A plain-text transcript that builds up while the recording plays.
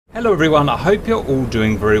Hello everyone, I hope you're all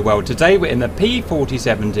doing very well. Today we're in the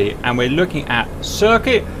P-47D and we're looking at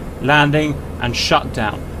circuit, landing and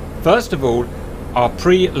shutdown. First of all, our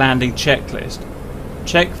pre-landing checklist.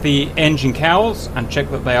 Check the engine cowls and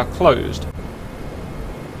check that they are closed.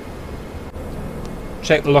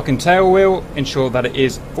 Check the lock and tail wheel, ensure that it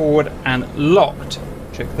is forward and locked.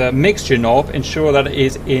 Check the mixture knob, ensure that it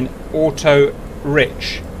is in auto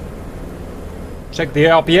rich. Check the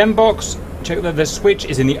RPM box. Check that the switch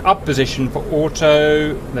is in the up position for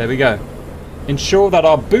auto. There we go. Ensure that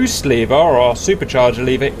our boost lever or our supercharger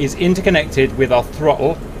lever is interconnected with our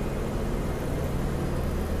throttle.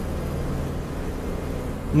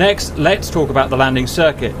 Next, let's talk about the landing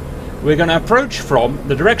circuit. We're going to approach from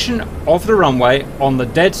the direction of the runway on the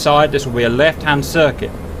dead side. This will be a left-hand circuit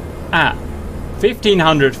at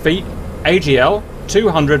 1500 feet AGL,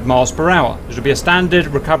 200 miles per hour. This will be a standard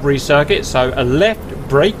recovery circuit, so a left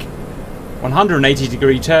brake, 180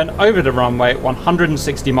 degree turn over the runway,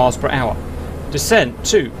 160 miles per hour. Descent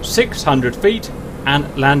to 600 feet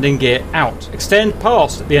and landing gear out. Extend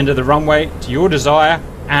past the end of the runway to your desire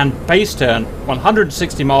and base turn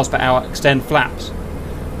 160 miles per hour, extend flaps.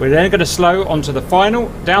 We're then going to slow onto the final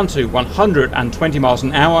down to 120 miles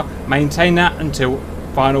an hour, maintain that until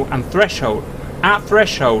final and threshold. At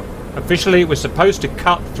threshold, officially we're supposed to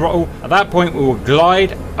cut throttle. At that point we will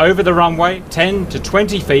glide over the runway 10 to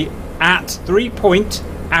 20 feet at 3-point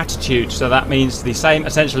attitude, so that means the same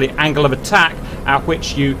essentially angle of attack at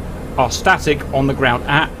which you are static on the ground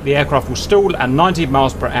at. The aircraft will stall at 90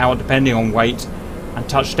 miles per hour depending on weight and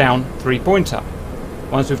touch down 3-pointer.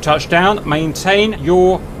 Once we've touched down, maintain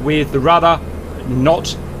yaw with the rudder,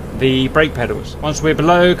 not the brake pedals. Once we're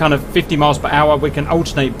below kind of 50 miles per hour, we can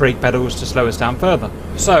alternate brake pedals to slow us down further.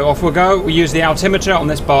 So off we'll go. We use the altimeter on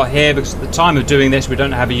this bar here because at the time of doing this we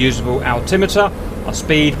don't have a usable altimeter. Our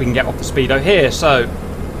speed, we can get off the speedo here. So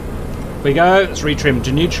we go, let's retrim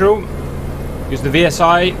to neutral. Use the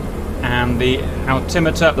VSI and the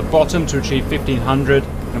altimeter at the bottom to achieve 1500,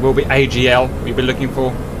 and it will be AGL we'll be looking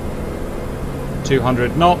for.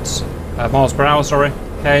 200 knots, miles per hour, sorry.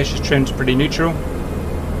 Okay, she's trimmed to pretty neutral.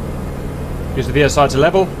 Use the VSI to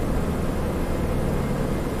level.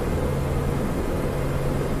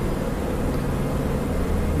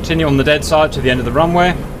 Continue on the dead side to the end of the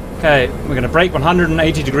runway. Okay, we're going to brake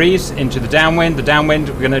 180 degrees into the downwind. The downwind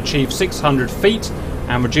we're going to achieve 600 feet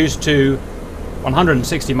and reduce to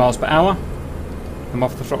 160 miles per hour. I'm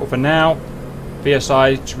off the throttle for now.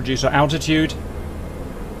 VSI to reduce our altitude.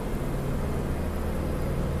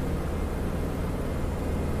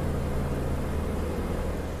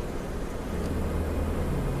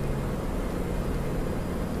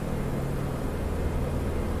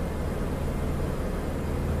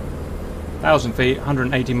 Thousand feet,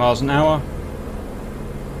 180 miles an hour.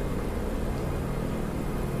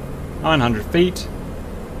 900 feet.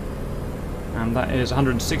 And that is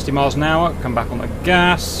 160 miles an hour. Come back on the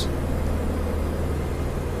gas.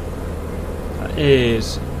 That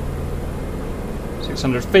is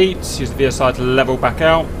 600 feet. Use the VSI to level back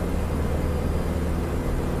out.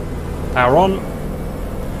 Power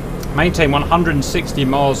on. Maintain 160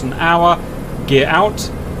 miles an hour. Gear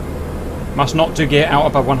out. Must not do gear out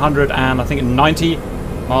above 100 and I think 90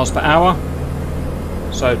 miles per hour.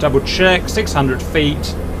 So double check, 600 feet,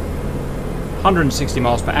 160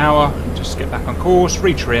 miles per hour, and just get back on course,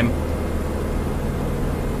 retrim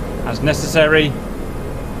as necessary.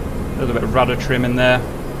 A little bit of rudder trim in there.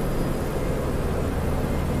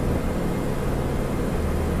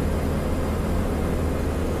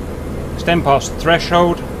 Extend past the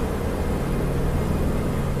threshold.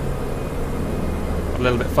 A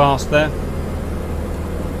little bit fast there.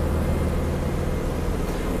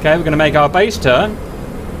 Okay, we're going to make our base turn.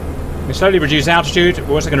 We slowly reduce altitude.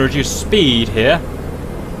 We're also going to reduce speed here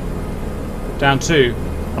down to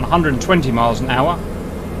 120 miles an hour.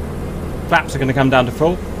 Flaps are going to come down to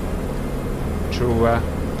full, which will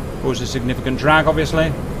cause a significant drag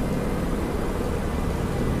obviously.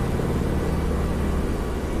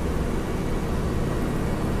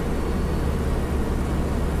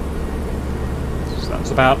 That's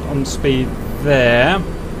about on speed there.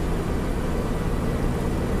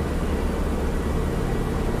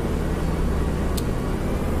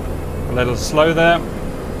 A little slow there.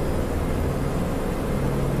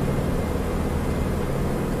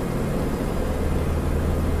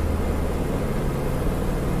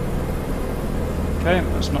 Okay,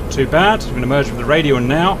 that's not too bad. I'm going to merge with the radio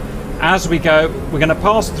now. As we go, we're going to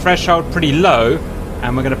pass the threshold pretty low,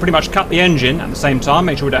 and we're going to pretty much cut the engine at the same time.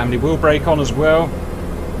 Make sure we don't have any wheel brake on as well.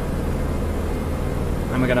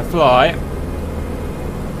 And we're going to fly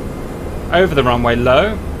over the runway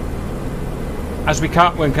low. as we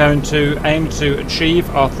cut, we're going to aim to achieve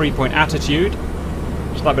our 3-point attitude.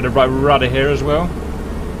 Just a bit of rudder here as well.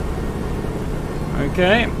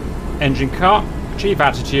 Okay, engine cut, achieve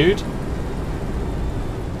attitude.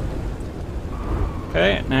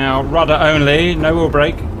 Okay, now rudder only, no wheel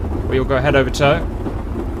brake. We will go head over toe.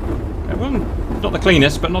 Okay, well, not the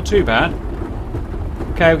cleanest, but not too bad.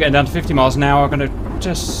 Okay, we're getting down to 50 miles an hour. I'm going to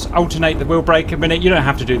just alternate the wheel brake a minute. You don't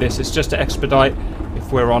have to do this. It's just to expedite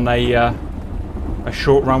if we're on a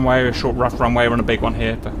short runway, a short rough runway. We're on a big one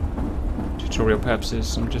here for tutorial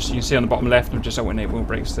purposes. You can see on the bottom left, I'm just alternating wheel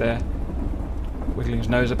brakes there. Wiggling his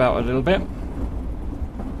nose about a little bit.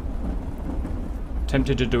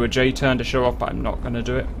 Tempted to do a J-turn to show off, but I'm not going to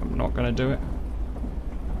do it. I'm not going to do it.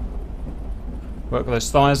 Work those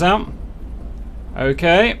thighs out.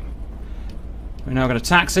 Okay. We're now going to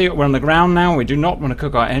taxi. We're on the ground now. We do not want to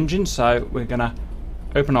cook our engine, so we're going to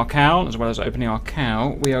open our cowl. As well as opening our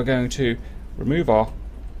cowl, we are going to remove our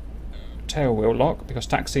tail wheel lock, because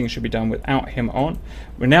taxiing should be done without him on.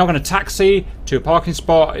 We're now going to taxi to a parking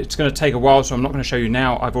spot. It's going to take a while, so I'm not going to show you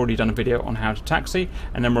now. I've already done a video on how to taxi,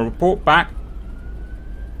 and then we'll report back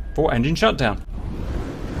for engine shutdown.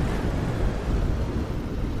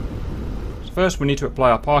 So first we need to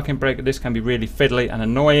apply our parking brake. This can be really fiddly and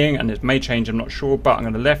annoying, and it may change, I'm not sure, but I'm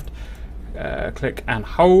going to left click and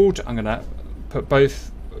hold. I'm going to put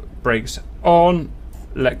both brakes on,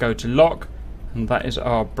 let go to lock, and that is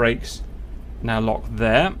our brakes now locked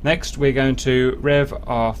there. Next we're going to rev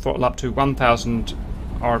our throttle up to 1000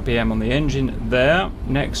 RPM on the engine there.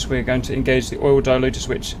 Next we're going to engage the oil diluter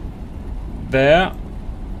switch there.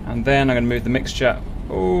 And then I'm going to move the mixture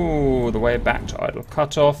all the way back to idle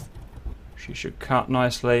cutoff. She should cut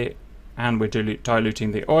nicely. And we're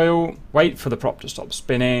diluting the oil. Wait for the prop to stop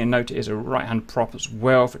spinning. Note it is a right-hand prop as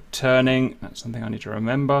well for turning. That's something I need to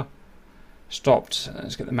remember. Stopped.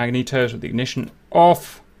 Let's get the magnetos with the ignition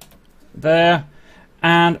off. There.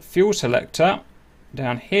 And fuel selector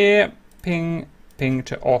down here. Ping, ping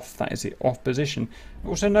to off. That is the off position.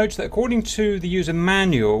 Also note that according to the user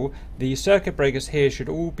manual, the circuit breakers here should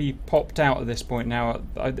all be popped out at this point. Now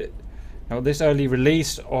this early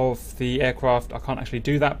release of the aircraft, I can't actually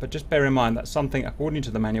do that, but just bear in mind that's something, according to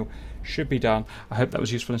the manual, should be done. I hope that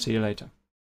was useful, and see you later.